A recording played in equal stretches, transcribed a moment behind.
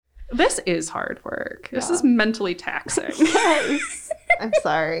This is hard work. This is mentally taxing. Yes. I'm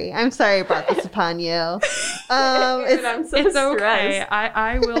sorry I brought this upon you. I'm so It's stressed. okay.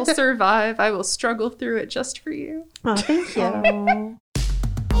 I will survive. I will struggle through it just for you. Oh, thank you. Oh.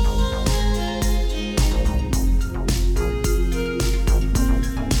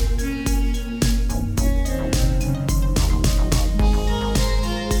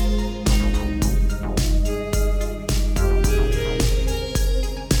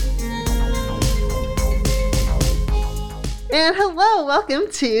 And hello,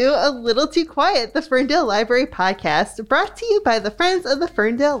 welcome to A Little Too Quiet, the Ferndale Library podcast, brought to you by the Friends of the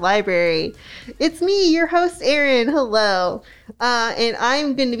Ferndale Library. It's me, your host, Erin. Hello. And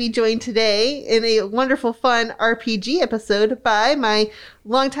I'm going to be joined today in a wonderful, fun RPG episode by my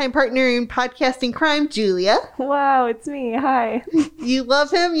longtime partner in podcasting crime, Julia. Wow, it's me. Hi. You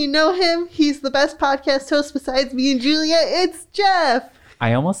love him, you know him. He's the best podcast host besides me and Julia. It's Jeff.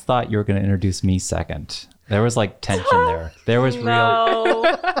 I almost thought you were going to introduce me second. There was like tension there. There was No.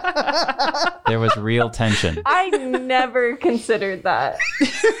 there was real tension. I never considered that.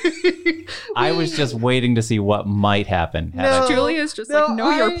 I was just waiting to see what might happen. No. Julia's just like,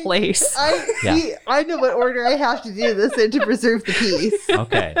 know your place. I know what order I have to do this in to preserve the peace.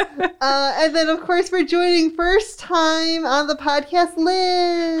 Okay. And then, of course, we're joining first time on the podcast,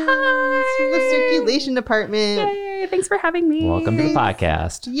 Liz. Hi. From the circulation department. Yay, thanks for having me. Welcome to the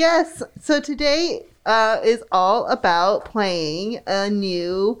podcast. Yes. So today is all about playing a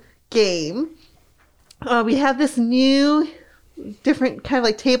new game. We have this new, different kind of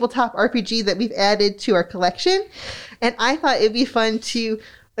like tabletop RPG that we've added to our collection. And I thought it'd be fun to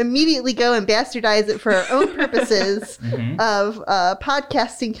immediately go and bastardize it for our own purposes of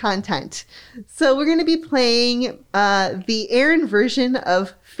podcasting content. So we're going to be playing the Erin version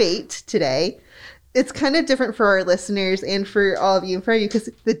of Fate today. It's kind of different for our listeners and for all of you in front of you because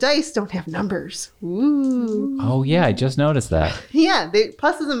the dice don't have numbers. Ooh. Oh, yeah. I just noticed that. Yeah, they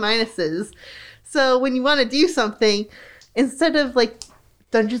pluses and minuses. So when you want to do something, instead of like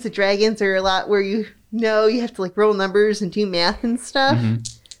Dungeons and Dragons or a lot where you have to like roll numbers and do math and stuff,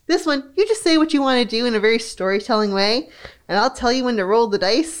 this one, you just say what you want to do in a very storytelling way, and I'll tell you when to roll the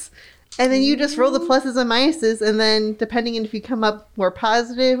dice. And then you just roll the pluses and minuses, and then depending on if you come up more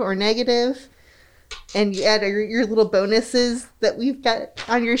positive or negative, and you add your little bonuses that we've got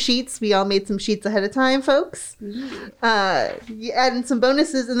on your sheets. We all made some sheets ahead of time, folks. You add in some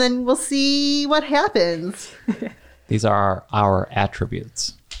bonuses, and then we'll see what happens. These are our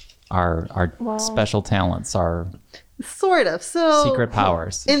attributes, our special talents, our Sort of. So secret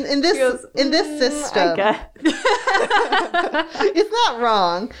powers. In this system, it's not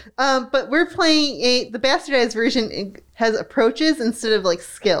wrong. But we're playing the bastardized version. Has approaches instead of like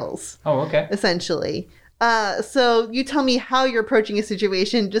skills. Oh, okay. Essentially. So you tell me how you're approaching a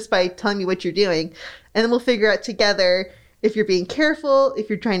situation just by telling me what you're doing, and then we'll figure out together if you're being careful, if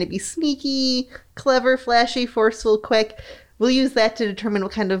you're trying to be sneaky, clever, flashy, forceful, quick. We'll use that to determine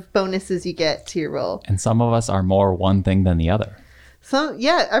what kind of bonuses you get to your roll. And some of us are more one thing than the other.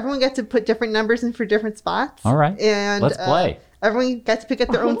 Everyone got to put different numbers in for different spots. All right. And let's play. Everyone got to pick up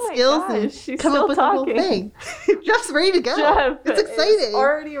their own skills and come up with the whole thing. Jeff's ready to go. Jeff, it's exciting.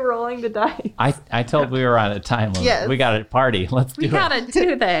 Already rolling the dice. I told we were on a time limit. Yes. We got a party. Let's do it. We gotta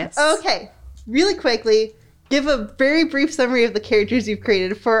do this. Okay. Really quickly, give a very brief summary of the characters you've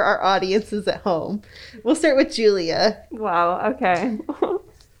created for our audiences at home. We'll start with Julia. Wow, okay.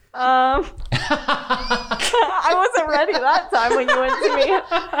 I wasn't ready that time when you went to me.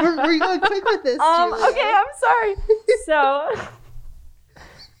 We're going quick with this, Julia. Okay, I'm sorry. So,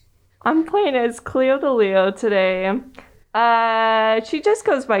 I'm playing as Cleo the Leo today. She just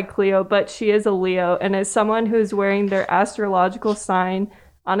goes by Cleo, but she is a Leo and is someone who's wearing their astrological sign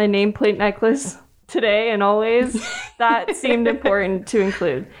on a nameplate necklace today and always. That seemed important to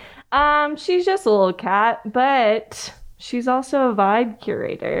include. She's just a little cat, but she's also a vibe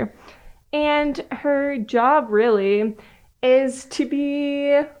curator. And her job really is to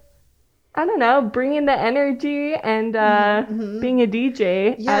be, I don't know, bringing the energy and being a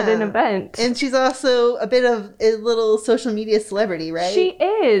DJ at an event. And she's also a bit of a little social media celebrity, right? She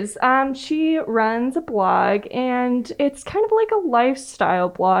is. She runs a blog, and it's kind of like a lifestyle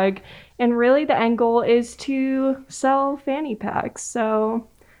blog. And really the end goal is to sell fanny packs. So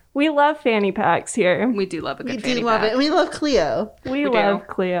we love fanny packs here. We do love a good fanny pack. We do love it. And we love Cleo. We love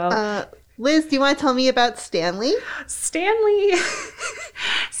Cleo. Liz, do you want to tell me about Stanley? Stanley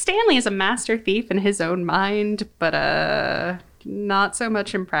is a master thief in his own mind, but not so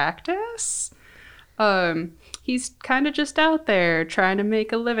much in practice. he's kind of just out there trying to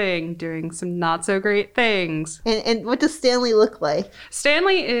make a living, doing some not so great things. And what does Stanley look like?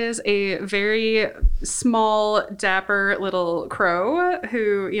 Stanley is a very small, dapper little crow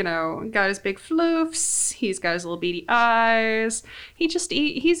who, you know, got his big floofs. He's got his little beady eyes.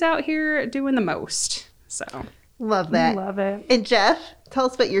 He's out here doing the most. So Love that. Love it. And Jeff, tell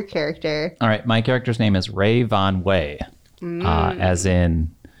us about your character. All right, my character's name is Ray Von Way, as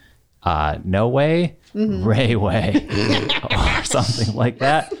in no way, Ray Way, or something like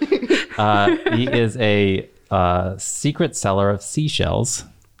that. He is a secret seller of seashells,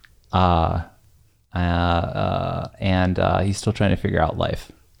 and he's still trying to figure out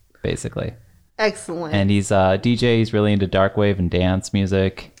life, basically. Excellent. And he's a DJ. He's really into dark wave and dance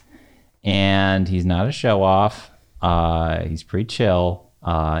music, and he's not a show off. He's pretty chill.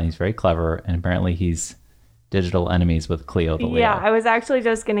 He's very clever, and apparently he's digital enemies with Cleo the Leo. Yeah, I was actually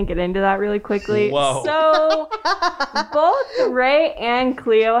just going to get into that really quickly. Whoa. So, both Ray and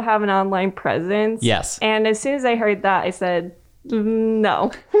Cleo have an online presence. Yes. And as soon as I heard that, I said,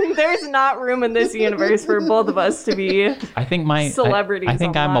 no. There's not room in this universe for both of us to be I think celebrities I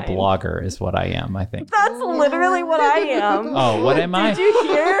think I'm a online. blogger is what I am, I think. That's literally what I am. Oh, what am I? Did you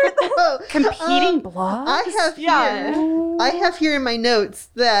hear? Competing blogs? I have here in my notes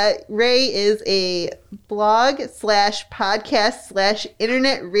that Ray is a blog / podcast /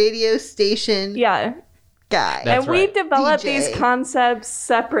 internet radio station Yeah. guy. That's And we right. developed DJ. these concepts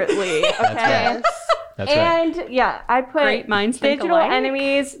separately. Okay. Yes. That's right. And yeah, I put Great minds think digital alike.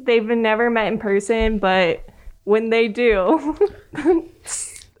 enemies. They've never met in person, but when they do,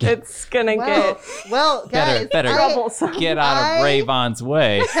 it's gonna Well, guys, Better I troublesome. get out of Ray Von's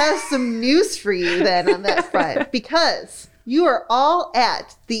way. have some news for you then on that front because you are all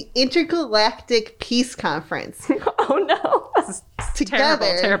at the Intergalactic Peace Conference get. Oh no!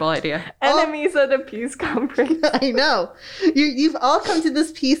 together. Terrible idea. Enemies at a peace conference. I know. You've all come to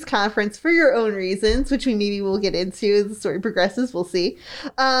this peace conference for your own reasons, which we maybe will get into as the story progresses. We'll see.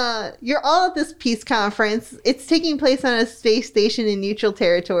 You're all at this peace conference. It's taking place on a space station in neutral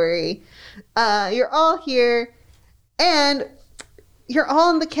territory. You're all here, and you're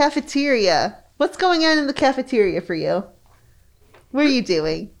all in the cafeteria. What's going on in the cafeteria for you? What are you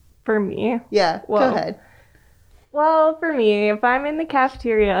doing? For me. Yeah, Whoa. go ahead. Well, for me, if I'm in the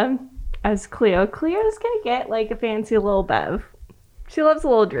cafeteria as Cleo's gonna get like a fancy little bev. She loves a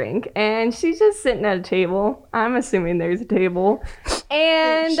little drink, and she's just sitting at a table. I'm assuming there's a table.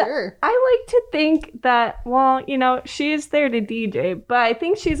 And Sure. I like to think that, well, you know, she is there to DJ, but I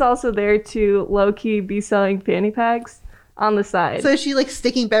think she's also there to low-key be selling fanny packs on the side. So is she like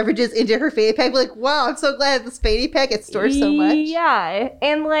sticking beverages into her fanny pack? Like, wow, I'm so glad this fanny pack gets stored so much. Yeah,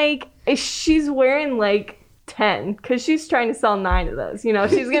 and like she's wearing like 10 because she's trying to sell 9 of those. You know,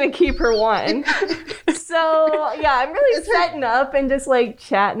 she's gonna keep her one. So yeah, I'm really setting up and just like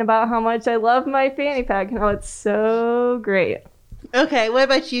chatting about how much I love my fanny pack and how it's so great. Okay, what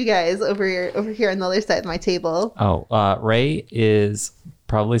about you guys over here on the other side of my table? Oh, Ray is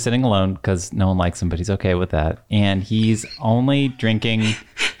probably sitting alone because no one likes him, but he's okay with that. And he's only drinking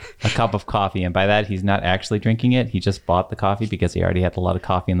a cup of coffee. And by that, he's not actually drinking it. He just bought the coffee because he already had a lot of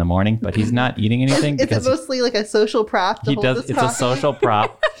coffee in the morning, but he's not eating anything Is it because mostly like a social prop to he hold does. this It's coffee? a social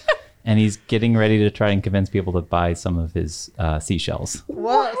prop. And he's getting ready to try and convince people to buy some of his seashells.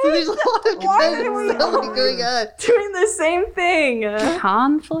 Wow, so there's a lot of competitive selling going on. Doing the same thing.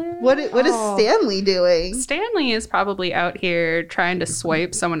 Conflict? What is Stanley doing? Stanley is probably out here trying to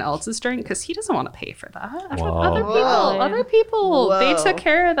swipe someone else's drink because he doesn't want to pay for that. Whoa. Other people, they Whoa. took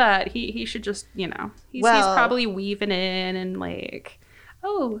care of that. He should just, you know, he's Well- probably weaving in and like,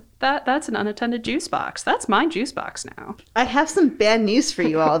 oh, that's an unattended juice box. That's my juice box now. I have some bad news for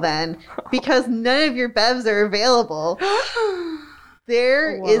you all then, because none of your bevs are available.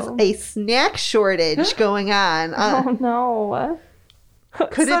 There is Whoa. a snack shortage going on. Oh no.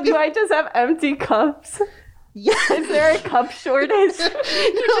 Could So it be? do I just have empty cups? Yeah. Is there a cup shortage?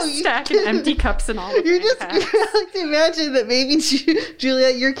 No, you- Stacking empty cups and all. You're just I like to imagine that maybe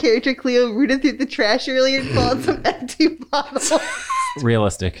Juliet, your character Cleo, rooted through the trash earlier and pulled some empty bottles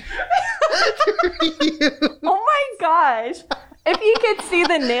Realistic. for you. Oh my gosh. If you could see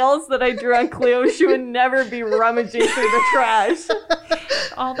the nails that I drew on Cleo, she would never be rummaging through the trash.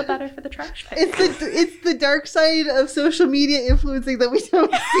 All the better for the trash pick. It's the dark side of social media influencing that we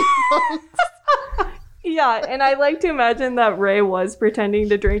don't see folks. Yeah, and I like to imagine that Ray was pretending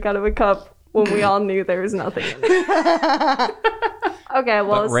to drink out of a cup when we all knew there was nothing in it. Okay,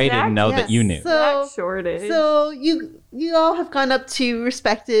 well, But Ray didn't know that you knew. So, snack shortage. so you all have gone up to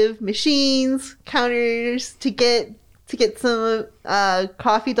respective machines, counters to get to get some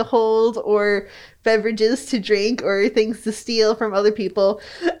coffee to hold or beverages to drink or things to steal from other people.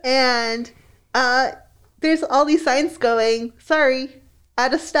 And there's all these signs going, sorry,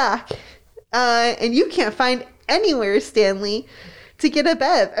 out of stock. And you can't find anywhere, Stanley, to get a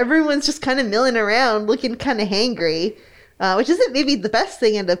bev. Everyone's just kind of milling around looking kind of hangry, which isn't maybe the best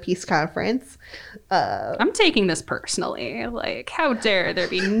thing at a peace conference. I'm taking this personally. Like, how dare there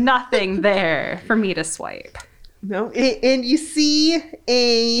be nothing there for me to swipe? No, and you see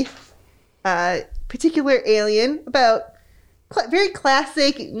a particular alien, about very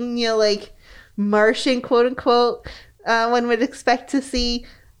classic, like Martian, quote unquote, one would expect to see,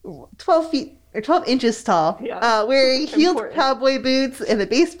 12 feet or 12 inches tall, wearing heeled cowboy boots and a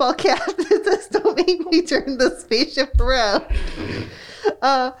baseball cap that says, "Don't make me turn the spaceship around."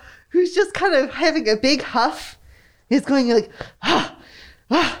 Who's just kind of having a big huff. He's going like,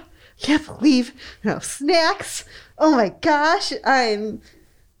 can't believe, snacks. Oh my gosh, I'm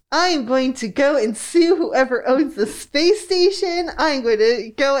going to go and sue whoever owns the space station. I'm going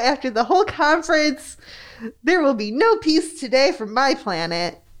to go after the whole conference. There will be no peace today from my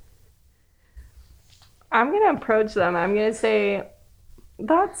planet. I'm going to approach them. I'm going to say,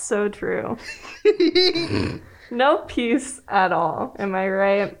 that's so true. No peace at all. Am I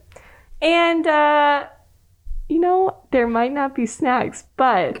right? And, there might not be snacks,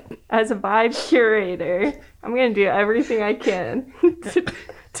 but as a vibe curator, I'm going to do everything I can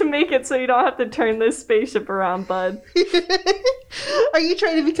to make it so you don't have to turn this spaceship around, bud. Are you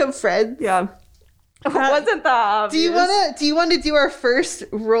trying to become friends? Yeah. Wasn't that obvious? Do you want to do our first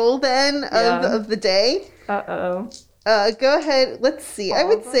roll then of the day? Uh-oh. Go ahead. Let's see. I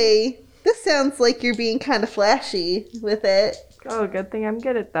would say this sounds like you're being kind of flashy with it. Oh, good thing I'm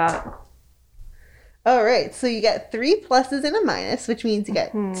good at that. All right. So you got 3 pluses and a minus, which means you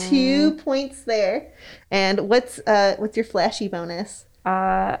got 2 points there. And what's your flashy bonus?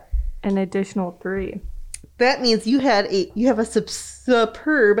 An additional 3. That means you have a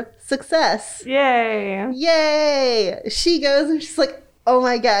superb success. Yay. Yay. She goes and she's like, "Oh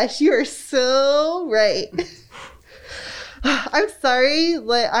my gosh, you are so right." I'm sorry.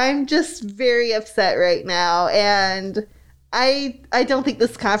 I'm just very upset right now. And I don't think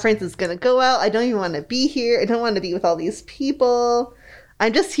this conference is going to go well. I don't even want to be here. I don't want to be with all these people.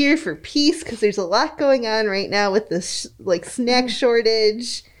 I'm just here for peace because there's a lot going on right now with this snack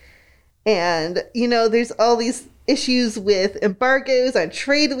shortage. And, there's all these issues with embargoes on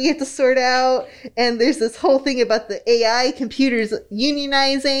trade that we have to sort out. And there's this whole thing about the AI computers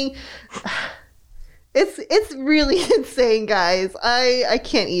unionizing. It's really insane, guys. I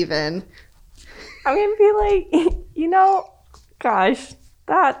can't even. I'm going to be like, gosh,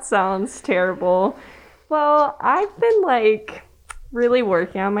 that sounds terrible. Well, I've been really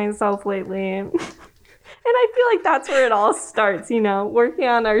working on myself lately. And I feel like that's where it all starts, working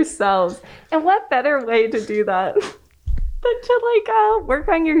on ourselves. And what better way to do that than to work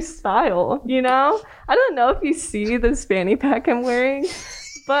on your style, I don't know if you see this fanny pack I'm wearing,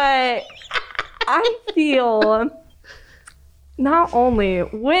 but I feel not only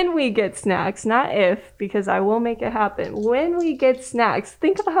when we get snacks, not if, because I will make it happen. When we get snacks,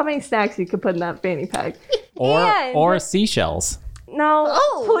 think of how many snacks you could put in that fanny pack. Or seashells. No,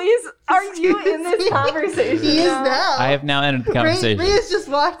 please, are you in this conversation? He is now. I have now entered the conversation. Ray has just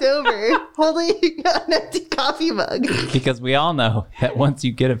walked over holding an empty coffee mug. Because we all know that once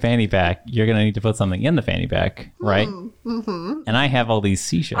you get a fanny pack, you're going to need to put something in the fanny pack, right? Mm-hmm. And I have all these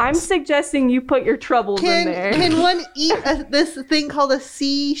seashells. I'm suggesting you put your troubles in there. Can one eat this thing called a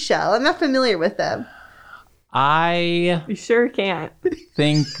seashell? I'm not familiar with them. You sure can't.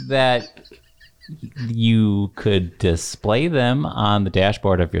 Think that you could display them on the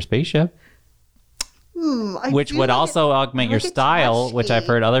dashboard of your spaceship, which would also augment your style, which I've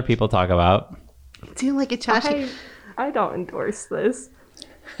heard other people talk about. Do like a tchotchke. I don't endorse this.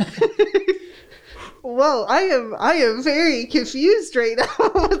 Whoa, I am very confused right now.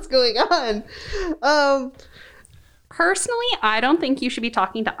 What's going on? Personally, I don't think you should be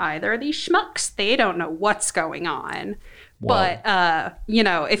talking to either of these schmucks. They don't know what's going on. Whoa. But,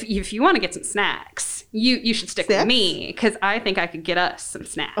 if you want to get some snacks, you should stick with me because I think I could get us some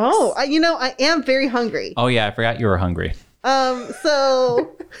snacks. Oh, I am very hungry. Oh, yeah, I forgot you were hungry.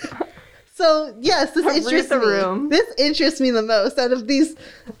 So yes, this interests me. This interests me the most out of these.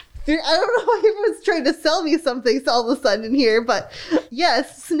 I don't know why everyone's trying to sell me something all of a sudden here, but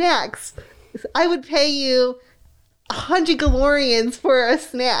yes, snacks. I would pay you 100 Galorians for a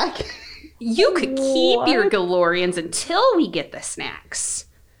snack. You could keep your Galorians until we get the snacks.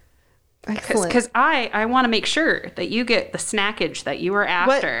 Excellent. Because I want to make sure that you get the snackage that you are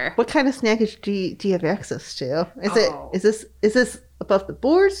after. What kind of snackage do you have access to? Oh. Is this above the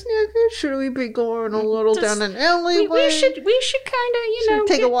board snackage? Should we be going a little down an alleyway? We should kind of,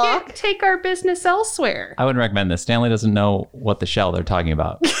 take a walk? take our business elsewhere. I wouldn't recommend this. Stanley doesn't know what the shell they're talking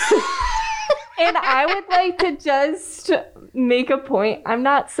about. And I would like to just make a point. I'm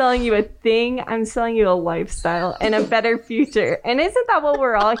not selling you a thing. I'm selling you a lifestyle and a better future. And isn't that what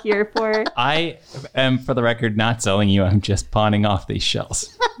we're all here for? I am, for the record, not selling you. I'm just pawning off these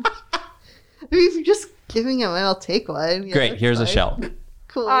shells. If you're just giving them, I'll take one. Yeah, Great. that's Here's a fine. shell.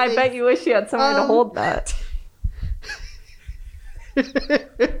 Cool. I bet you wish you had somewhere to hold that.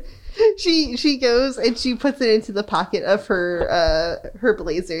 She goes and she puts it into the pocket of her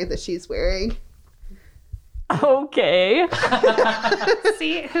blazer that she's wearing. Okay.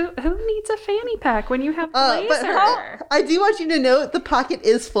 See, who needs a fanny pack when you have But blazer? I do want you to note the pocket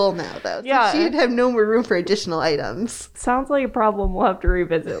is full now, though. So Yeah. she'd have no more room for additional items. Sounds like a problem we'll have to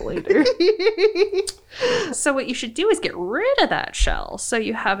revisit later. So what you should do is get rid of that shell so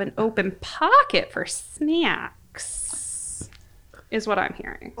you have an open pocket for snacks. Is what I'm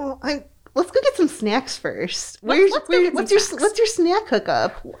hearing. Well, let's go get some snacks first. Let's go get some What's snacks. your snack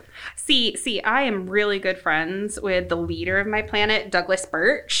hookup? See, I am really good friends with the leader of my planet, Douglas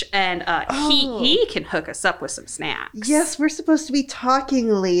Birch, and he can hook us up with some snacks. Yes, we're supposed to be talking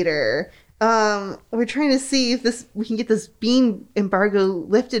later. We're trying to see if we can get this bean embargo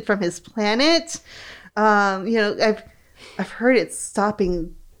lifted from his planet. I've heard it's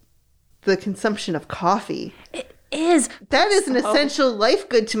stopping the consumption of coffee. It is. That is an essential life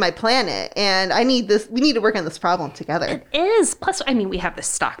good to my planet, and I need this. We need to work on this problem together. It is. Plus, I mean, we have this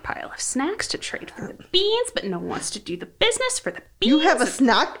stockpile of snacks to trade for the beans, but no one wants to do the business for the beans. You have a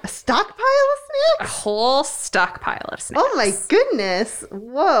stockpile of A snacks? whole stockpile of snacks. Oh my goodness!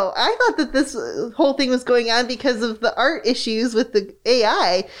 Whoa! I thought that this whole thing was going on because of the art issues with the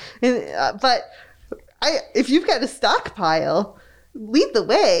AI, but if you've got a stockpile, lead the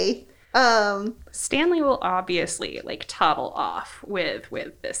way. Stanley will obviously toddle off with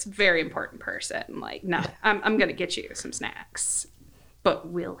this very important person. Like, no, I'm gonna get you some snacks. But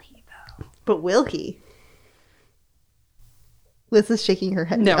will he though? But will he? Liz is shaking her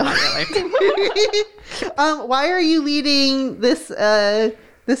head. No, not really. Why are you leading this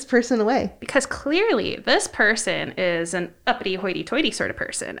person away? Because clearly this person is an uppity hoity-toity sort of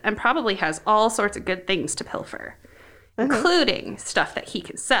person and probably has all sorts of good things to pilfer. Including stuff that he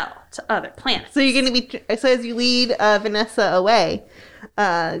can sell to other planets. So you're going to be, so as you lead Vanessa away,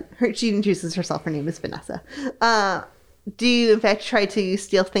 she introduces herself, her name is Vanessa. Do you in fact try to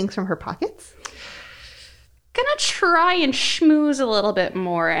steal things from her pockets? Gonna try and schmooze a little bit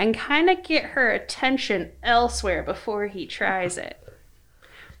more and kind of get her attention elsewhere before he tries it.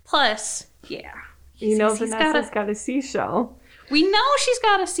 Plus, yeah. Vanessa's got a seashell. We know she's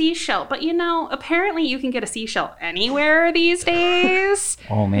got a seashell, but apparently you can get a seashell anywhere these days.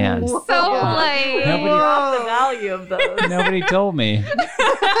 Oh, man. So, Nobody dropped the value of those. Nobody told me.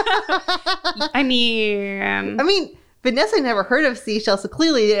 I mean, Vanessa never heard of seashells, so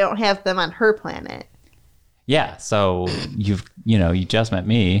clearly they don't have them on her planet. Yeah, so you just met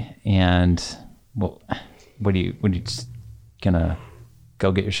me, and what are you just gonna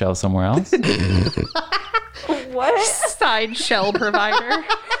go get your shell somewhere else? What? side shell provider.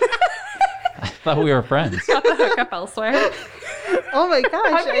 I thought we were friends. Got the hookup elsewhere. Oh my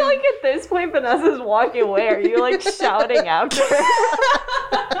gosh. I feel like at this point Vanessa's walking away. Are you shouting after her?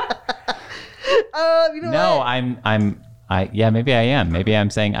 What? Maybe I am. Maybe I'm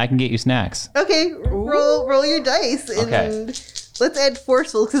saying I can get you snacks. Okay, roll your dice and let's add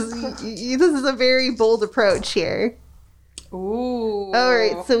forceful because this is a very bold approach here. Ooh. All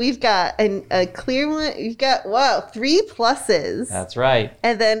right, so we've got a clear one. You've got 3 pluses. That's right.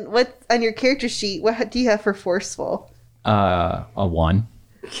 And then what on your character sheet? What do you have for forceful? A 1.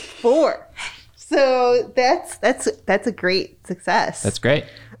 4. So that's a great success. That's great.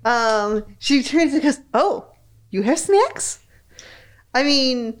 She turns and goes, "Oh, you have snacks? I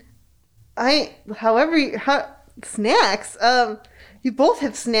mean, snacks. You both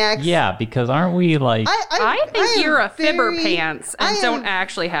have snacks. Yeah, because aren't we I think you're a fibber very- pants and don't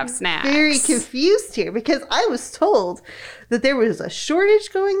actually have snacks. Very confused here because I was told that there was a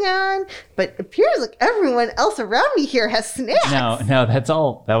shortage going on, but it appears like everyone else around me here has snacks. No,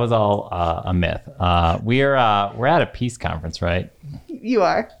 that was all a myth. We're at a peace conference, right? You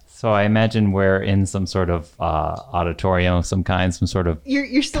are. So I imagine we're in some sort of auditorium of some kind, some sort of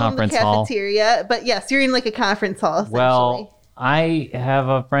You're still conference in the hall. cafeteria, but yes, you're in a conference hall. Essentially. Well, I have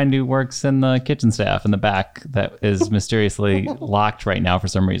a friend who works in the kitchen staff in the back that is mysteriously locked right now for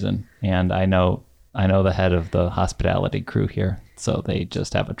some reason. And I know the head of the hospitality crew here. So they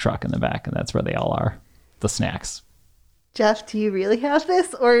just have a truck in the back, and that's where they all are. The snacks. Jeff, do you really have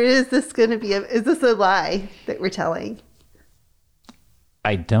this, or is this going to be is this a lie that we're telling?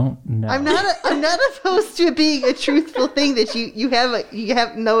 I don't know. I'm not opposed to it being a truthful thing that you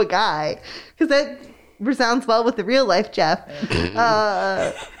know a guy, because that resounds well with the real life Jeff.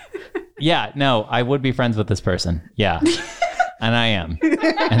 Yeah, no, I would be friends with this person. Yeah. And I am.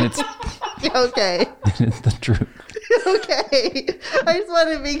 And it's okay. It's the truth. Okay. I just want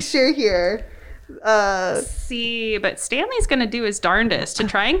to make sure here. See, but Stanley's going to do his darndest to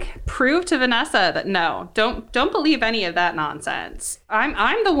try and prove to Vanessa that no, don't believe any of that nonsense.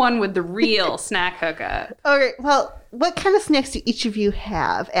 I'm the one with the real snack hookup. Okay, well, what kind of snacks do each of you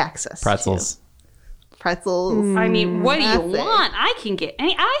have access Pretzels. to? Pretzels. I mean, what do you Nothing. want? I can get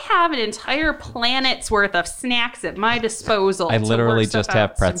any. I have an entire planet's worth of snacks at my disposal. I to literally work stuff just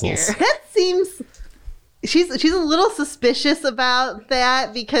have out from pretzels. here. That seems she's a little suspicious about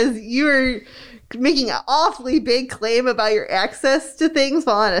that, because you're making an awfully big claim about your access to things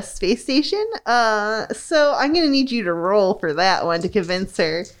while on a space station. So I'm gonna need you to roll for that one to convince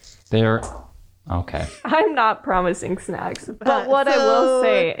her. Okay. I'm not promising snacks, but what I So will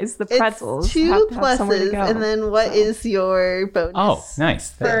say is the pretzels It's 2 have to have somewhere to pluses, go. and then what is your bonus? Oh,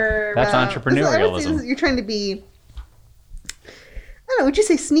 nice. For, That's I would say entrepreneurialism. you're trying to be, I don't know, would you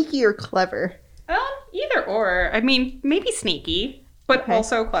say sneaky or clever? either or. I mean, maybe sneaky, but Okay.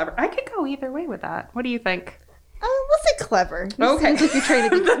 also clever. I could go either way with that. What do you think? Let's say clever. It Okay. seems like you're trying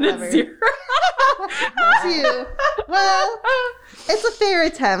to be Then clever. it's 0. Two. Well, it's a fair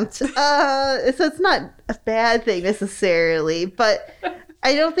attempt. So it's not a bad thing necessarily, but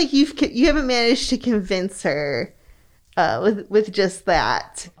I don't think you haven't managed to convince her with just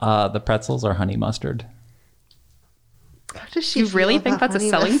that. The pretzels are honey mustard. How does she You really feel think about that's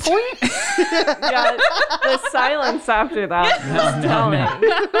a honey selling mustard? point? Yeah, the silence after that was telling.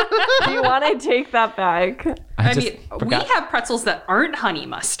 Do you want to take that back? I just mean, forgot. we have pretzels that aren't honey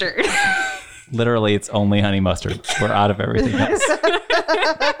mustard. Literally, it's only honey mustard. We're out of everything else.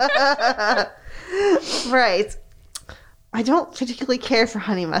 Right. I don't particularly care for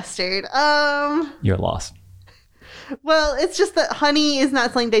honey mustard. You're lost. Well, it's just that honey is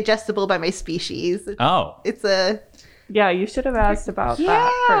not something digestible by my species. Oh, It's a Yeah, you should have asked about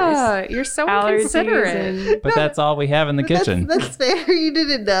that first. You're so Allergies inconsiderate. and but that's all we have in the kitchen. That's fair. You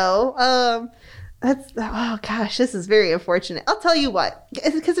didn't know. Oh gosh, this is very unfortunate. I'll tell you what,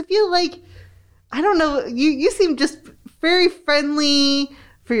 because I feel like, I don't know, you seem just very friendly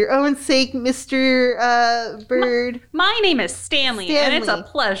for your own sake, Mr. Bird. My name is Stanley, and it's a Stanley.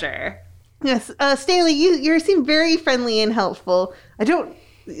 pleasure. Yes, Stanley, you seem very friendly and helpful.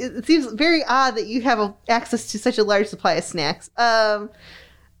 It seems very odd that you have access to such a large supply of snacks. And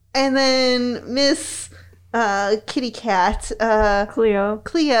then Miss Kitty Cat,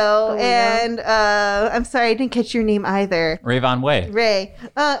 Cleo. and I'm sorry, I didn't catch your name either. Ray Von Way. Ray.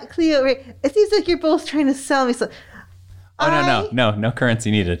 Cleo, Ray. It seems like you're both trying to sell me something. Oh, no currency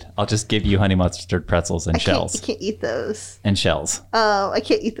needed. I'll just give you honey mustard pretzels and I shells. can't eat those. And shells. Oh, I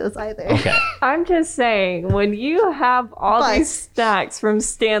can't eat those either. Okay. I'm just saying, when you have all But these snacks from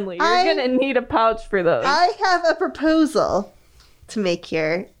Stanley, you're I- going to need a pouch for those. I have a proposal to make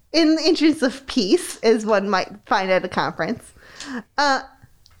here, in the interest of peace, as one might find at a conference.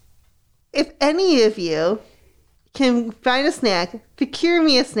 If any of you can find a snack, procure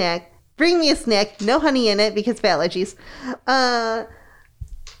me a snack, bring me a snack, no honey in it because of allergies,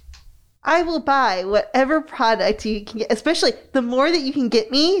 I will buy whatever product you can get. Especially the more that you can get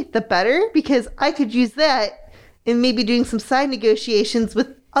me, the better, because I could use that in maybe doing some side negotiations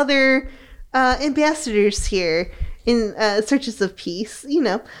with other ambassadors here in searches of peace. You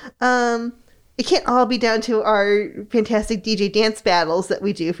know, it can't all be down to our fantastic DJ dance battles that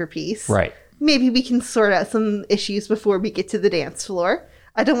we do for peace. Right. Maybe we can sort out some issues before we get to the dance floor.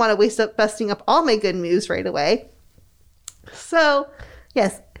 I don't want to waste up busting up all my good moves right away. So,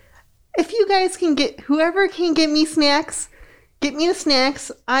 yes, if you guys can whoever can get me snacks, get me the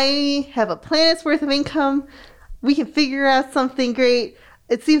snacks. I have a planet's worth of income. We can figure out something great.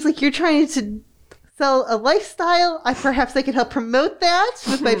 It seems like you're trying to sell a lifestyle. Perhaps I could help promote that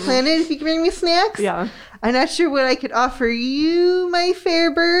with my planet if you can bring me snacks. Yeah. I'm not sure what I could offer you, my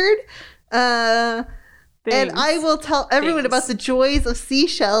fair bird. And I will tell everyone about the joys of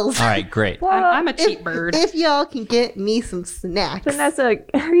seashells. All right, great. I'm a cheap bird. If y'all can get me some snacks. Vanessa,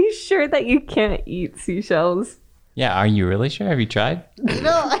 are you sure that you can't eat seashells? Yeah, are you really sure? Have you tried?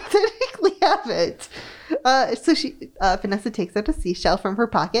 No, I technically haven't. So Vanessa takes out a seashell from her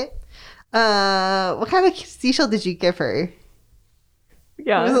pocket. What kind of seashell did you give her?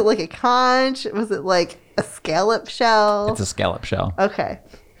 Yeah. Was it like a conch? Was it like a scallop shell? It's a scallop shell. Okay.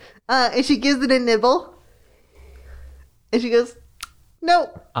 And she gives it a nibble. And she goes,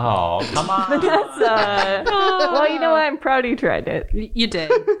 nope. Oh, come on. Vanessa. Well, you know what? I'm proud you tried it. You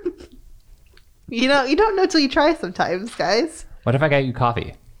did. You don't know till you try sometimes, guys. What if I got you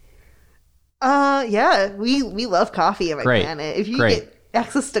coffee? Yeah, we love coffee on my Great. planet. If you Great. get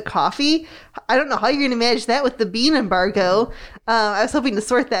access to coffee, I don't know how you're going to manage that with the bean embargo. I was hoping to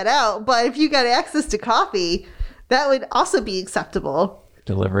sort that out, but if you got access to coffee, that would also be acceptable.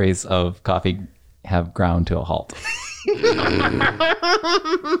 Deliveries of coffee have ground to a halt.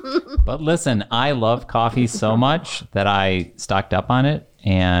 But listen, I love coffee so much that I stocked up on it.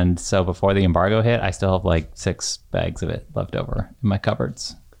 And so before the embargo hit, I still have like 6 bags of it left over in my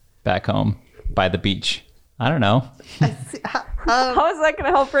cupboards back home by the beach. I don't know. How is that going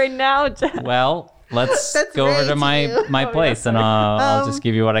to help right now, Jeff? Well, let's That's go over right to my to you. place and I'll just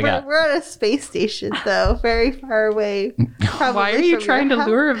give you what I got. We're on a space station, though, very far away. Why are you trying to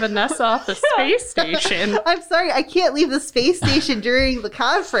lure Vanessa off the space station? I'm sorry, I can't leave the space station during the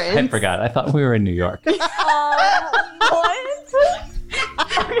conference. I forgot. I thought we were in New York. What?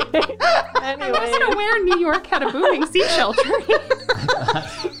 I wasn't aware New York had a booming seashell trade.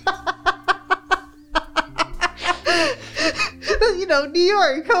 New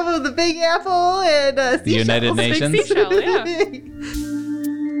York, home of the Big Apple and The United seashells. Nations. Seashell, yeah.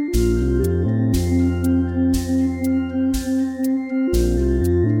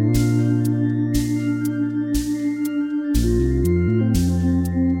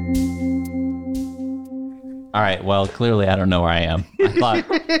 All right. Well, clearly I don't know where I am. I thought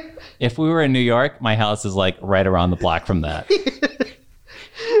if we were in New York, my house is like right around the block from that.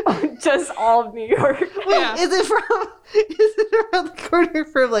 Just all of New York. Yeah. Is it around the corner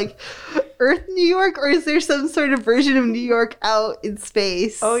from like Earth, New York, or is there some sort of version of New York out in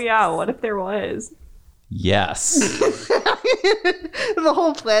space? Oh, yeah. What if there was? Yes. The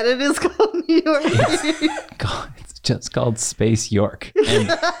whole planet is called New York. God, it's just called Space York. And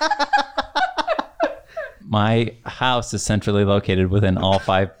my house is centrally located within all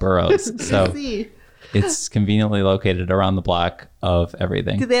 5 boroughs. So See. it's conveniently located around the block of Do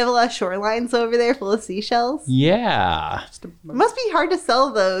everything. they have a lot of shorelines over there full of seashells? Yeah. It must be hard to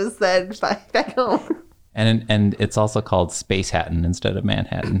sell those then back home. And it's also called Space Hatton instead of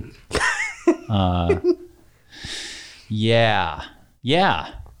Manhattan. Yeah.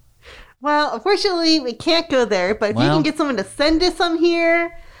 Well, unfortunately, we can't go there. But if you can get someone to send us some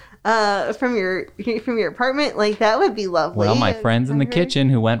here from your apartment, like that would be lovely. Well, my friends in the kitchen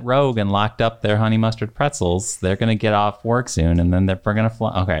who went rogue and locked up their honey mustard pretzels, they're going to get off work soon, and then they're going to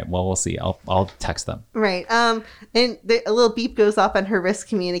fly. Okay, well, we'll see. I'll text them. Right. And a little beep goes off on her wrist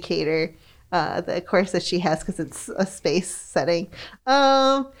communicator. Of course, that she has because it's a space setting.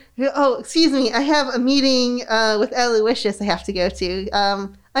 Oh, excuse me. I have a meeting with Aloysius I have to go to.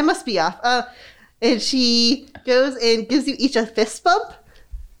 I must be off. And she goes and gives you each a fist bump,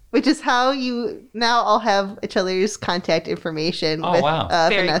 which is how you now all have each other's contact information with wow.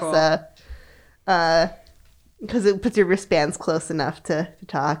 Very Vanessa. Because it puts your wristbands close enough to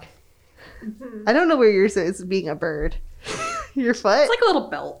talk. Mm-hmm. I don't know where yours is being a bird. Your foot? It's like a little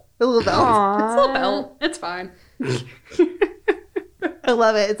belt. A little belt. It's a little belt. It's fine. I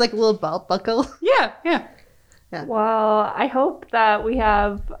love it. It's like a little belt buckle. Yeah. Well, I hope that we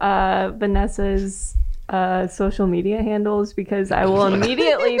have Vanessa's social media handles because I will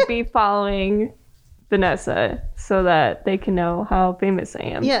immediately be following Vanessa so that they can know how famous I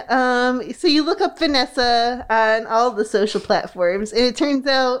am. Yeah. So you look up Vanessa on all the social platforms, and it turns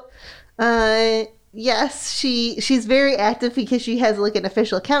out, yes, she's very active because she has like an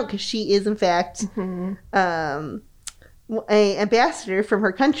official account because she is in fact a ambassador from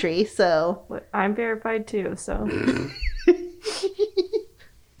her country. So I'm verified too, so.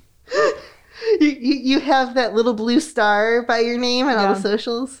 You have that little blue star by your name on all the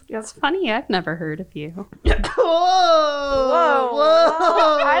socials. It's funny. I've never heard of you. Whoa!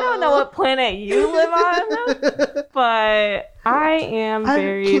 I don't know what planet you live on, but I am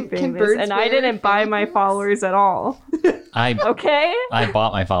very famous, birds and I wear didn't buy my followers at all. Okay? I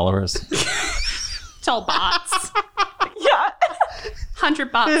bought my followers. It's all bots. Yeah.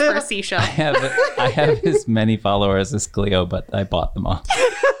 100 bots for a seashell. I have as many followers as Cleo, but I bought them all.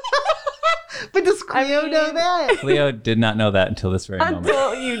 But does Cleo know that? Cleo did not know that until this very moment.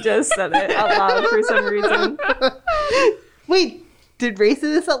 Until you just said it out loud for some reason. Wait, Did Ray say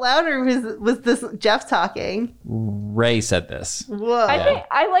this out loud, or was this Jeff talking? Ray said this. Whoa.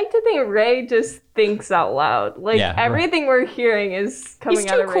 I like to think Ray just thinks out loud. Like everything we're hearing is coming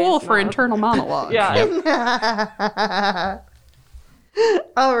He's out too of cool Ray's for mouth. internal monologue. Yeah.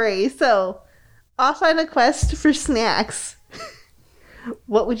 All right, so off on a quest for snacks.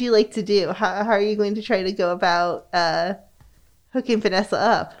 What would you like to do? How are you going to try to go about hooking Vanessa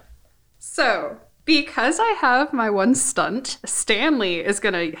up? So, because I have my one stunt, Stanley is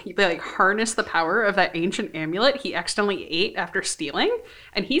going to harness the power of that ancient amulet he accidentally ate after stealing,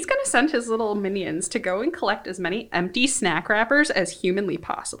 and he's going to send his little minions to go and collect as many empty snack wrappers as humanly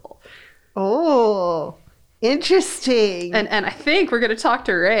possible. Oh, interesting. And I think we're going to talk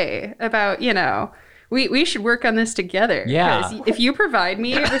to Ray about, we should work on this together. Yeah. Because if you provide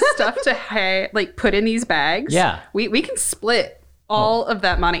me with stuff to put in these bags, we can split all of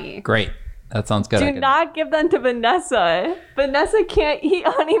that money. Great. That sounds good. Do not give them to Vanessa. Vanessa can't eat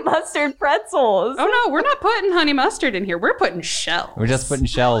honey mustard pretzels. Oh no, we're not putting honey mustard in here. We're putting shells. We're just putting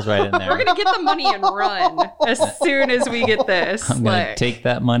shells right in there. We're going to get the money and run as soon as we get this. I'm going to take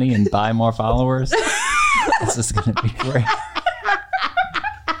that money and buy more followers. This is going to be great.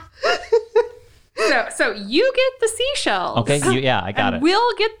 So you get the seashells. Okay, I got it.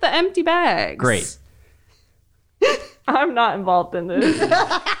 We'll get the empty bags. Great. I'm not involved in this.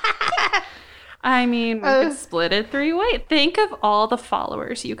 I mean, we could split it 3 ways. Think of all the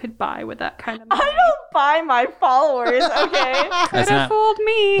followers you could buy with that kind of money. I don't buy my followers, okay? Could have fooled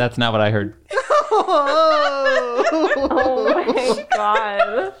me. That's not what I heard. Oh my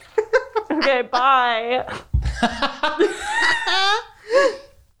god. Okay, bye.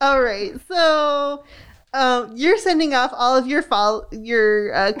 All right, so you're sending off all of your clone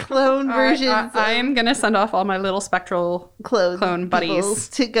versions. I am going to send off all my little spectral clone buddies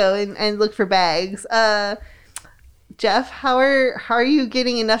to go and look for bags. Jeff, how are you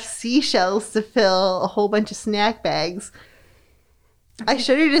getting enough seashells to fill a whole bunch of snack bags? I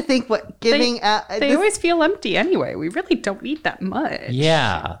shudder to think what giving out. They always feel empty anyway. We really don't need that much.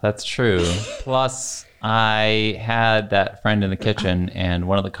 Yeah, that's true. Plus, I had that friend in the kitchen, and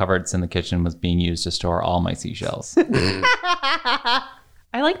one of the cupboards in the kitchen was being used to store all my seashells. I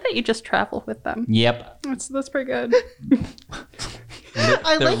like that you just travel with them. Yep. That's pretty good.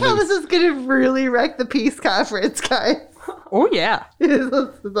 I like how this is going to really wreck the peace conference, guys. Oh, yeah. This is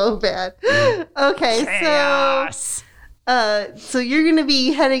so bad. Okay, Chaos. So you're going to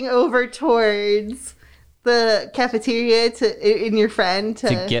be heading over towards the cafeteria in your friend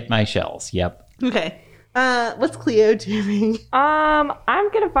to get my shells. Yep. Okay. What's Cleo doing? I'm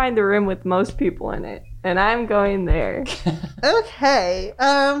gonna find the room with most people in it, and I'm going there. Okay.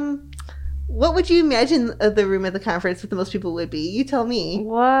 What would you imagine the room at the conference with the most people would be? You tell me.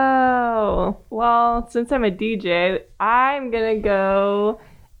 Whoa. Well, since I'm a DJ, I'm gonna go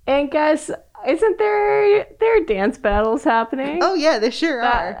and guess. Isn't there are dance battles happening? Oh yeah, there sure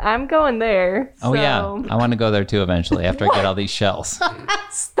are. I'm going there. Oh yeah, I want to go there too eventually after I get all these shells.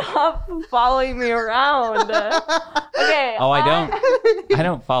 Stop following me around. Okay. Oh, I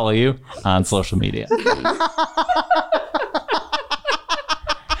don't follow you on social media.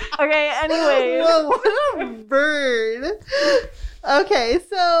 Okay, anyway. Whoa, what a bird. Okay,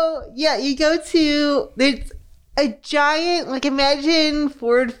 so yeah, you go to there's a giant, imagine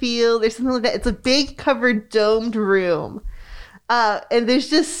Ford Field or something like that. It's a big covered domed room. And there's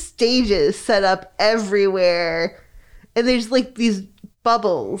just stages set up everywhere. And there's these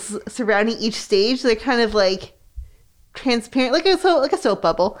bubbles surrounding each stage. They're kind of transparent, like a soap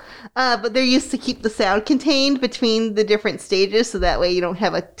bubble. But they're used to keep the sound contained between the different stages, so that way you don't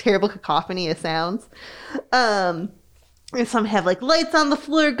have a terrible cacophony of sounds. And some have lights on the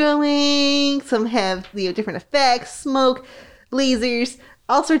floor going. Some have different effects, smoke, lasers,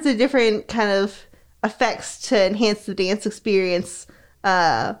 all sorts of different kind of effects to enhance the dance experience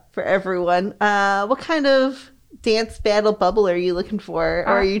for everyone. What kind of dance battle bubble are you looking for, or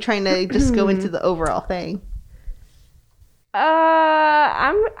are you trying to just go into the overall thing?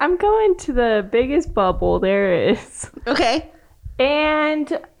 I'm going to the biggest bubble there is. Okay. And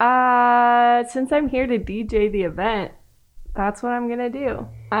since I'm here to DJ the event, that's what I'm gonna do.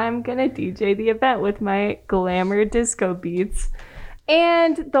 I'm gonna DJ the event with my glamour disco beats.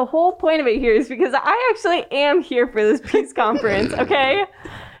 And the whole point of it here is because I actually am here for this peace conference, okay?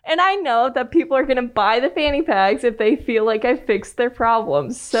 And I know that people are gonna buy the fanny packs if they feel like I fixed their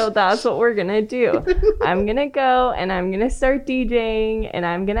problems. So that's what we're gonna do. I'm gonna go and I'm gonna start DJing and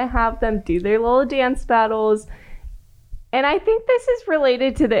I'm gonna have them do their little dance battles. And I think this is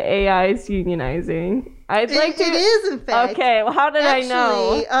related to the AIs unionizing. I'd like to. It is, in fact. Okay, well, how did I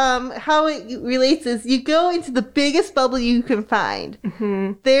know? How it relates is you go into the biggest bubble you can find.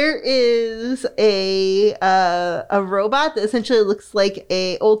 There is a robot that essentially looks like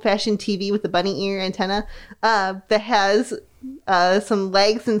a old-fashioned TV with a bunny ear antenna that has some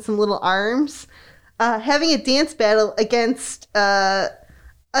legs and some little arms, having a dance battle against a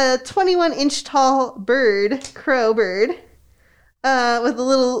 21-inch tall crow bird, with a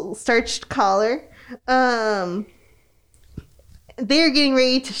little starched collar. They're getting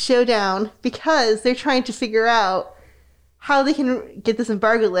ready to show down because they're trying to figure out how they can get this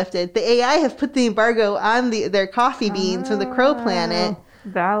embargo lifted. The AI have put the embargo on their coffee beans from the crow planet.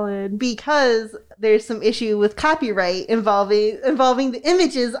 Valid. Because there's some issue with copyright involving the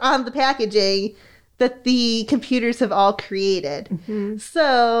images on the packaging that the computers have all created.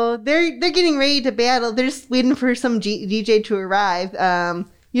 So they're getting ready to battle. They're just waiting for some DJ to arrive.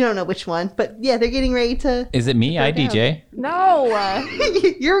 You don't know which one, but yeah, they're getting ready to. Is it me? I down. DJ. No.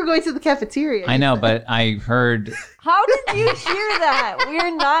 You're going to the cafeteria. I know, but I heard. How did you hear that?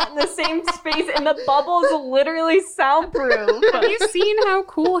 We're not in the same space, and the bubble is literally soundproof. Have you seen how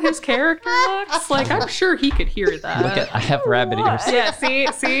cool his character looks? Like, I'm sure he could hear that. Look at, I have rabbit ears. Yeah, see?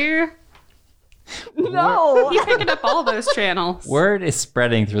 No. He's picking up all those channels. Word is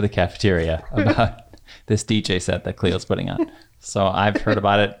spreading through the cafeteria about this DJ set that Cleo's putting on. So I've heard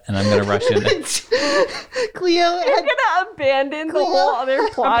about it, and I'm going to rush in there. Cleo You're gonna abandon the whole other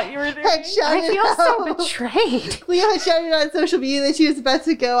plot you were doing. I feel so betrayed. Cleo had shouted on social media that she was about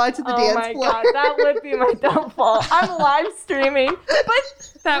to go onto the dance floor. Oh my god, that would be my downfall. I'm live streaming,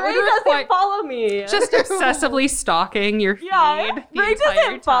 but That Ray would doesn't require follow me. just obsessively stalking your feed Yeah, the Ray entire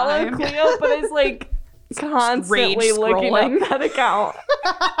doesn't follow time. Cleo, but is like constantly looking scrolling. at that account.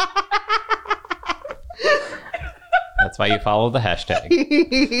 That's why you follow the hashtag.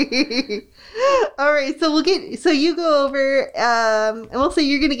 All right, so you go over, and we'll say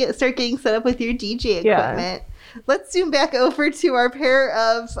you're gonna start getting set up with your DJ equipment. Let's zoom back over to our pair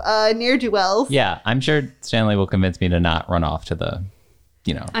of ne'er-do-wells. Yeah, I'm sure Stanley will convince me to not run off to the,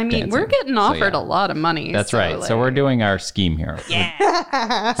 I mean, dancing. we're getting offered So, a lot of money. That's right. So we're doing our scheme here. Yeah.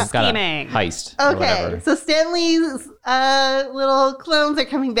 We've got a Scheming. heist. Or Okay, whatever. so Stanley's little clones are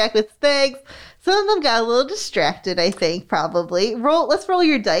coming back with bags. Some of them got a little distracted, I think, probably. Let's roll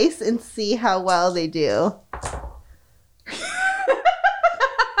your dice and see how well they do.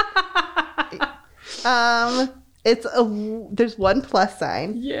 There's one plus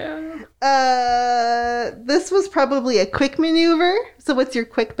sign. Yeah. This was probably a quick maneuver. So what's your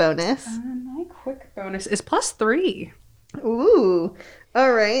quick bonus? My quick bonus is +3. Ooh.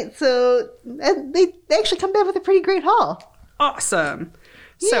 All right. So they actually come back with a pretty great haul. Awesome.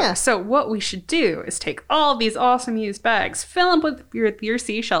 Yeah. So what we should do is take all these awesome used bags, fill them with your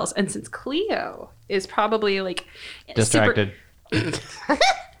seashells, and since Cleo is probably like Distracted.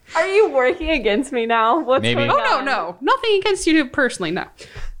 Are you working against me now? What's Maybe. going Oh on? no, nothing against you personally, no.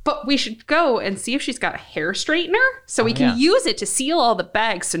 But we should go and see if she's got a hair straightener, so we can use it to seal all the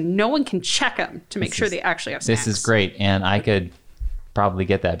bags, so no one can check them to make sure they actually have snacks. This is great, and I could probably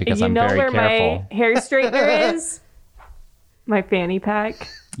get that because You I'm know very where careful. my hair straightener is? My fanny pack.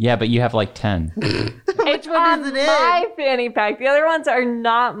 Yeah, but you have like 10. It's one on is it in? my fanny pack. The other ones are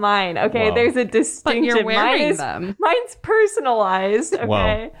not mine. Okay, Whoa. there's a distinction. But you're wearing Mine is, them. Mine's personalized. Okay.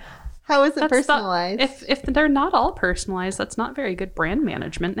 Whoa. How is it That's personalized? if they're not all personalized, that's not very good brand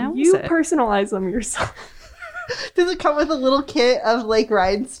management now, You is it? personalize them yourself. Does it come with a little kit of like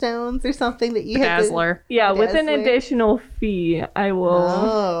rhinestones or something that you have to... Dazzler. Yeah, with an Dazzler. additional fee, I will.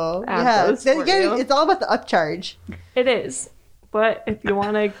 Oh, add yeah. those Then for again, you. it's all about the upcharge. It is. But if you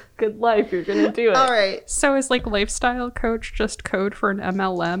want a good life, you're gonna do it. All right. So is like lifestyle coach just code for an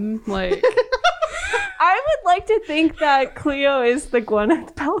MLM? Like I would like to think that Cleo is the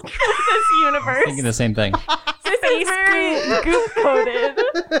Gwyneth Paltrow of this universe. Thinking the same thing. This is very goop coded.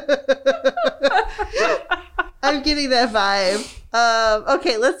 I'm getting that vibe.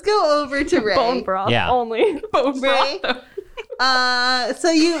 Okay, let's go over to Ray. Bone broth Yeah. only. Ray. So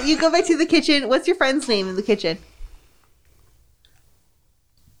you go back to the kitchen. What's your friend's name in the kitchen?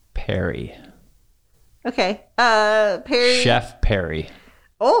 Perry. Okay. Perry. Chef Perry.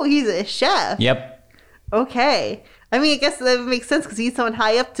 Oh, he's a chef. Yep. Okay. I mean, I guess that would make sense because he's someone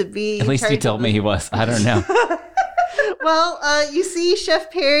high up to be. At least in you charge told of me this. he was. I don't know. Well, you see Chef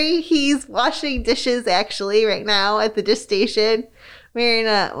Perry. He's washing dishes actually right now at the dish station, wearing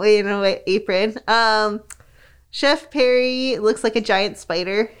a white apron. Chef Perry looks like a giant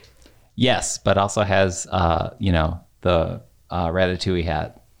spider. Yes, but also has, the ratatouille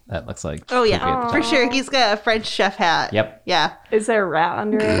hat That looks like. Oh, creepy yeah. at the For top. sure. He's got a French chef hat. Yep. Yeah. Is there a rat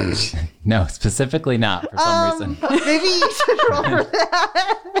under it? No, specifically not for some reason. Maybe you should roll for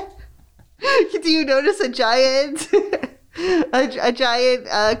that. Do you notice a giant, a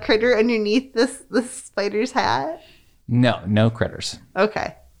giant critter underneath this spider's hat? No critters.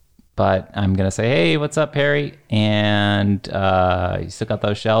 Okay. But I'm going to say, hey, what's up, Harry? And you still got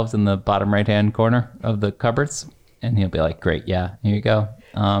those shelves in the bottom right-hand corner of the cupboards? And he'll be like, great, yeah, here you go.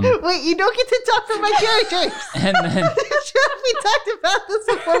 Wait, you don't get to talk for my characters. And then, We talked about this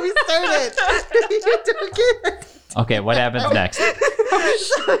before we started. You don't get it. okay, what happens next?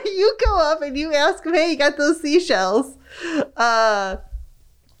 So you go up and you ask him, hey, you got those seashells?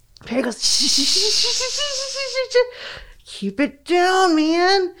 Perry goes, keep it down,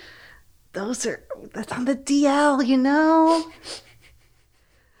 man. That's on the DL, you know?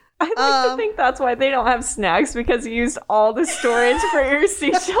 I'd like to think that's why they don't have snacks, because you used all the storage for your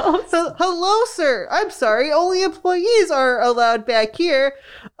seashells. So, hello, sir. I'm sorry. Only employees are allowed back here.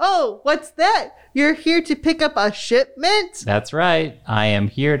 Oh, what's that? You're here to pick up a shipment? That's right. I am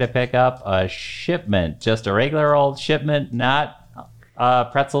here to pick up a shipment. Just a regular old shipment, not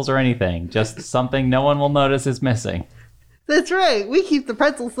pretzels or anything. Just something no one will notice is missing. That's right. We keep the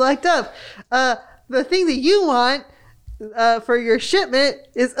pretzels locked up. The thing that you want for your shipment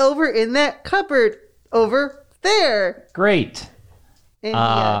is over in that cupboard over there. Great.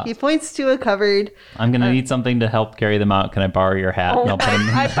 And he points to a cupboard. I'm going to need something to help carry them out. Can I borrow your hat? Oh, And I'll put 'em in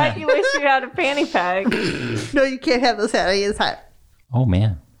I the bet you wish you had a fanny pack. No, you can't have those hat on his hat. Oh,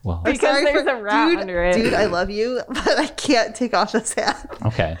 man. Well, I'm Because sorry there's a rat under it. Dude, I love you, but I can't take off this hat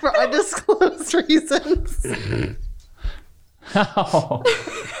okay. for undisclosed reasons. Oh.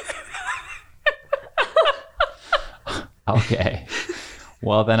 Okay.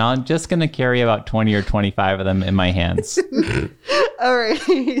 Well, then I'm just going to carry about 20 or 25 of them in my hands. All right.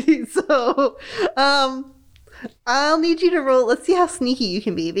 So, I'll need you to roll. Let's see how sneaky you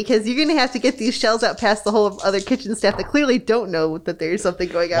can be, because you're going to have to get these shells out past the whole other kitchen staff that clearly don't know that there's something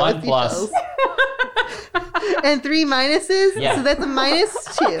going on 1 with plus. these shells. And 3 minuses? Yeah. So that's a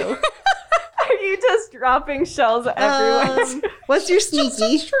 -2. Are you just dropping shells everywhere? What's your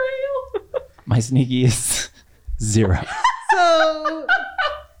sneaky? Trail. My sneaky is 0. So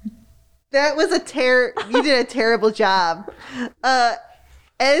that was you did a terrible job.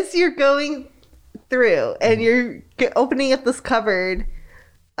 As you're going through and you're opening up this cupboard,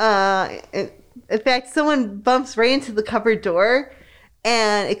 in fact, someone bumps right into the cupboard door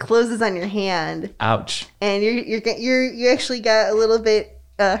and it closes on your hand. Ouch. And you actually got a little bit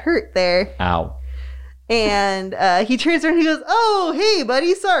hurt there. Ow. And he turns around and he goes, "Oh, hey,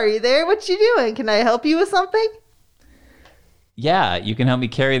 buddy, sorry there. What you doing? Can I help you with something?" Yeah, you can help me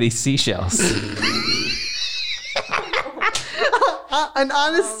carry these seashells. An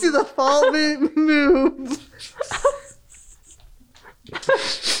honest to the fault move.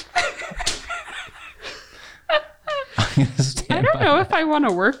 I don't know if I want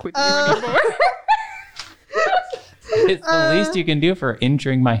to work with you anymore. It's the least you can do for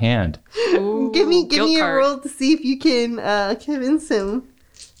injuring my hand. Ooh, Give me guilt a card. roll to see if you can convince him.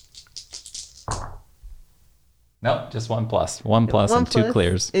 Nope, just 1 plus. 1 plus and 2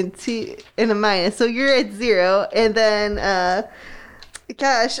 clears. And a minus. So you're at 0, and then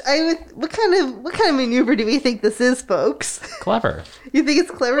gosh, what kind of maneuver do we think this is, folks? Clever. You think it's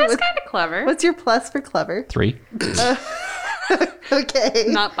clever? That's kind of clever. What's your plus for clever? 3. Okay.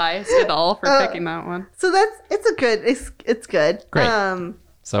 Not biased at all for picking that one. So it's good. Great.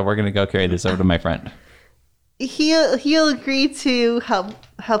 So we're gonna go carry this over to my friend. He'll agree to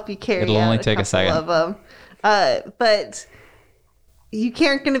help you carry. It'll only out take a couple second. of them. But you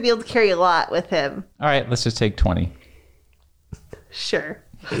aren't going to be able to carry a lot with him. All right, let's just take 20. Sure.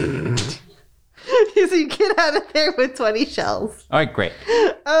 So you get out of there with 20 shells. All right, great.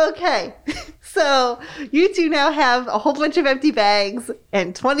 Okay. So you two now have a whole bunch of empty bags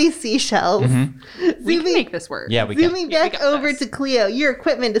and 20 seashells. We can make this work. Yeah, we can. Zooming Yeah, we back got over this. to Cleo, your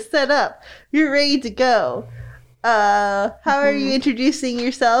equipment is set up. You're ready to go. How are you introducing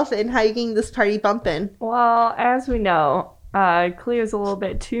yourself and how you getting this party bumping? Well, as we know, Cleo's a little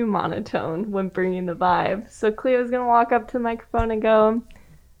bit too monotone when bringing the vibe. So Cleo's going to walk up to the microphone and go,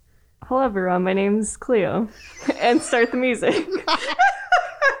 "Hello, everyone. My name's Cleo," and start the music.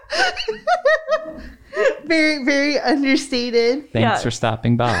 Very, very understated. Thanks Yeah. for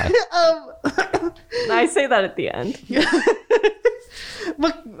stopping by. I say that at the end.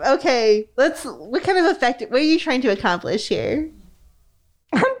 Okay, what kind of effect, what are you trying to accomplish here?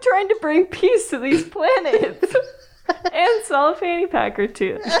 I'm trying to bring peace to these planets. And sell a fanny pack or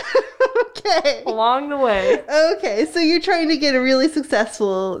two Okay. along the way. Okay, so you're trying to get a really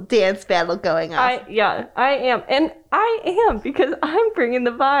successful dance battle going on. I am. And I am because I'm bringing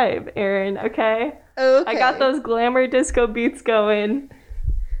the vibe, Aaron, okay? Okay. I got those glamour disco beats going.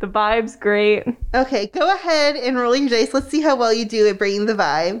 The vibe's great. Okay, go ahead and roll your dice. Let's see how well you do at bringing the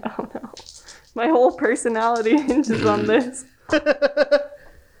vibe. Oh no. My whole personality hinges on this.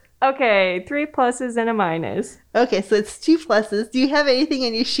 Okay, 3 pluses and a minus. Okay, so it's 2 pluses. Do you have anything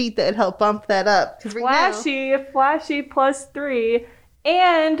in your sheet that would help bump that up? 'Cause right Flashy plus 3.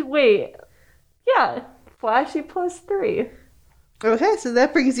 And wait. Yeah, flashy plus 3. Okay, so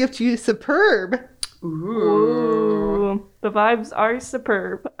that brings you up to superb. Ooh. The vibes are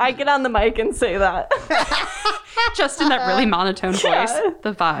superb. I get on the mic and say that. Just in that really monotone voice. Yeah.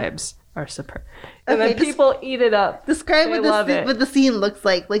 The vibes are superb. And Okay, then people eat it up. Describe They love it. what the scene looks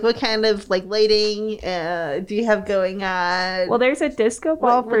like. Like, what kind of like lighting do you have going on? Well, there's a disco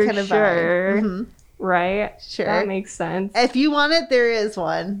ball What for kind of vibe? sure. Mhm. Right? Sure. That makes sense. If you want it, there is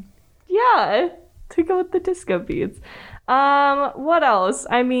one. Yeah, to go with the disco beats. What else?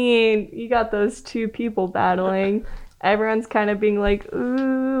 I mean, you got those 2 people battling. Everyone's kind of being like,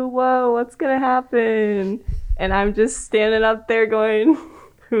 ooh, whoa, what's gonna happen? And I'm just standing up there going,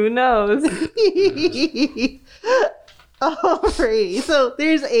 who knows? Alrighty, so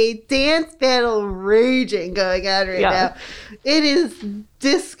there's a dance battle raging going on right now. It is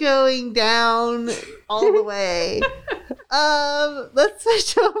discoing down all the way. Let's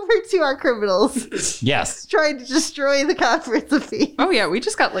switch over to our criminals Yes. trying to destroy the conference of thieves Oh yeah, we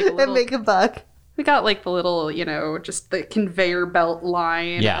just got like a and little. make a buck. We got like the little, just the conveyor belt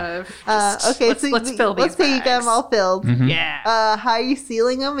line Yeah. of. Just, Okay, let's fill these. let's say you got them all filled. Mhm. Yeah. How are you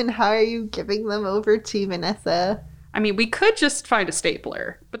sealing them, and how are you giving them over to Vanessa? I mean, we could just find a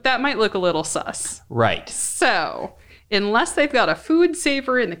stapler, but that might look a little sus. Right. So, unless they've got a food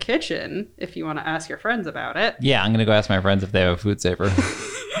saver in the kitchen, if you want to ask your friends about it. Yeah, I'm gonna go ask my friends if they have a food saver.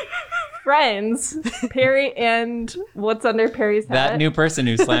 Friends, Perry and what's under Perry's hat? That new person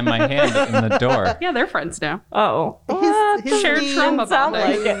who slammed my hand in the door. Yeah, they're friends now. Oh. What? His shared name trauma sound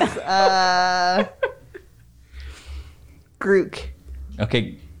bonding. like it. Grook.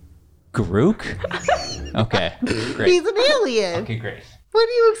 Okay. Grook? Okay. Great. He's an alien. Okay, great. What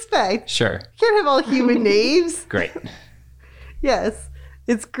do you expect? Sure. Can't have all human names. Great. Yes.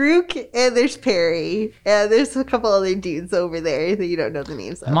 It's Grook, and there's Perry, and there's a couple other dudes over there that you don't know the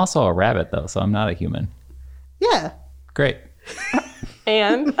names of. I'm also a rabbit though, so I'm not a human. Yeah. Great.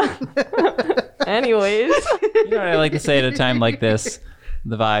 And anyways, You know what I like to say at a time like this?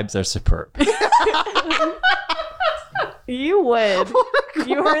 The vibes are superb. you would.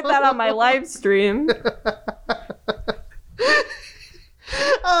 You heard that on my live stream.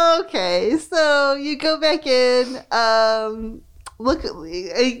 Okay, so you go back in,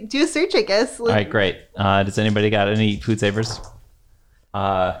 do a search, I guess. All right, great. Does anybody got any food savers?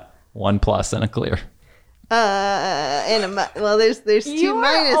 1 plus and a clear. There's 2 You are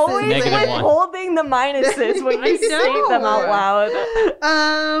minuses. always Negative one. withholding the minuses when you say them out loud.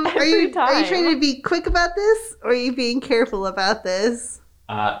 Are you time. trying to be quick about this, or are you being careful about this?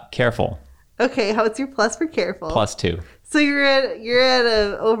 Careful. Okay, what's your plus for careful? +2. So you're at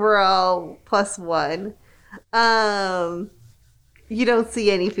an overall +1. You don't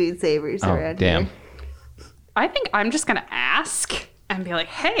see any food savers Oh, around damn. here. I think I'm just gonna ask and be like,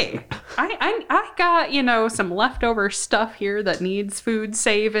 "Hey, I got some leftover stuff here that needs food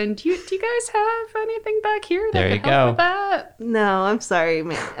saving. Do you guys have anything back here that There can you help go. with that? No, I'm sorry,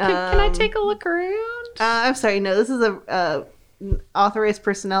 man. Can I take a look around? I'm sorry. No, this is a authorized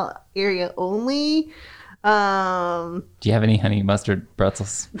personnel area only. Do you have any honey mustard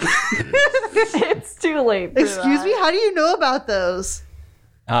pretzels? It's too late. For Excuse that. me. How do you know about those?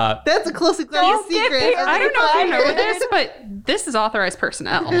 That's a close Don't secret. get paid. I don't know if you know Fired. this, but this is authorized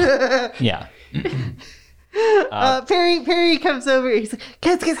personnel. yeah. Perry comes over. He's like,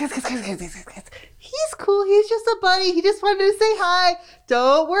 guys. He's cool. He's just a buddy. He just wanted to say hi.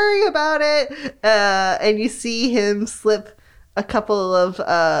 Don't worry about it. And you see him slip a couple of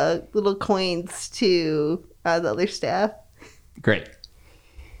little coins to the other staff. Great.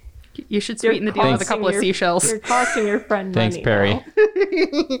 You should sweeten the deal with a couple of seashells. You're costing your friend Thanks, money Perry. now.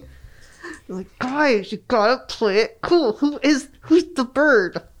 Like, guys, you gotta play it cool. Who's the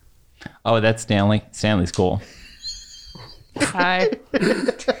bird? Oh, that's Stanley. Stanley's cool. Hi,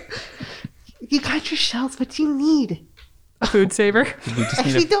 You got your shells. What do you need? a food saver. We just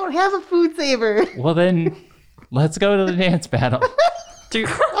need We don't have a food saver. Well, then, let's go to the dance battle. Do you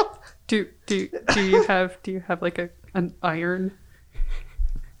have like an iron?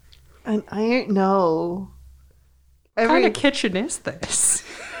 An iron? No. What kind of kitchen is this?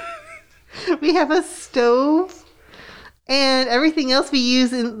 We have a stove and everything else we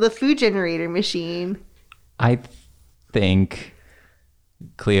use in the food generator machine. I think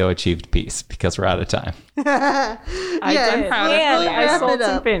Cleo achieved peace because we're out of time. I did. proud of And you. I Wrap sold it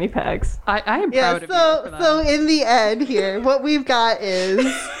some up. fanny packs. I am proud of you for that. So in the end here, what we've got is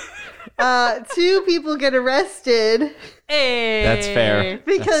 2 people get arrested Hey. That's fair.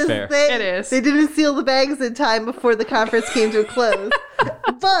 because That's fair. It is. they didn't seal the bags in time before the conference came to a close.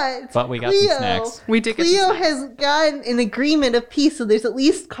 But we got some snacks. We did get Cleo some has gotten an agreement of peace, so there's at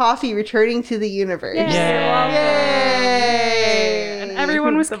least coffee returning to the universe. Yay! And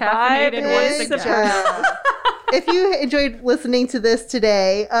everyone was The caffeinated vibe once is again. If you enjoyed listening to this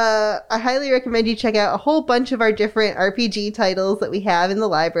today, I highly recommend you check out a whole bunch of our different RPG titles that we have in the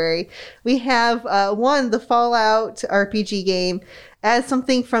library. We have one, the Fallout RPG game, as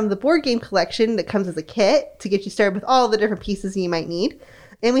something from the board game collection that comes as a kit to get you started with all the different pieces you might need.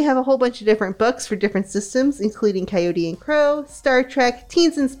 And we have a whole bunch of different books for different systems, including Coyote and Crow, Star Trek,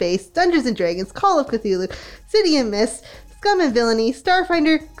 Teens in Space, Dungeons and Dragons, Call of Cthulhu, City and Mist, Scum and Villainy,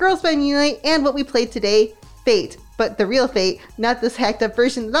 Starfinder, Girls Band Unite, and what we played today, Fate. But the real Fate, not this hacked up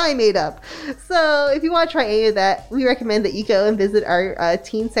version that I made up. So if you want to try any of that, we recommend that you go and visit our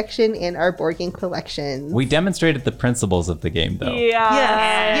teen section and our board game collection. We demonstrated the principles of the game, though.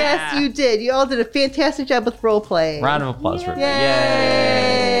 Yeah. Yes, you did. You all did a fantastic job with role play. Round of applause for me.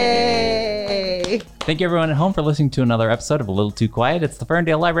 Yay! Thank you, everyone at home, for listening to another episode of A Little Too Quiet. It's the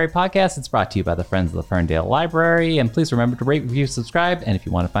Ferndale Library Podcast. It's brought to you by the Friends of the Ferndale Library. And please remember to rate, review, subscribe. And if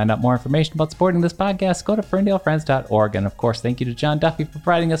you want to find out more information about supporting this podcast, go to ferndalefriends.org. And of course, thank you to John Duffy for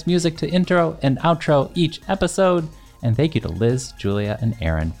providing us music to intro and outro each episode. And thank you to Liz, Julia, and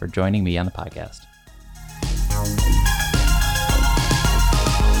Aaron for joining me on the podcast.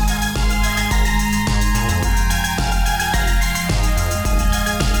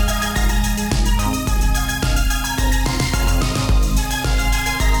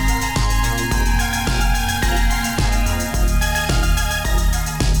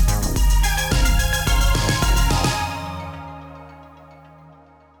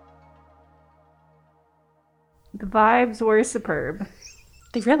 The vibes were superb.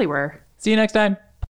 They really were. See you next time.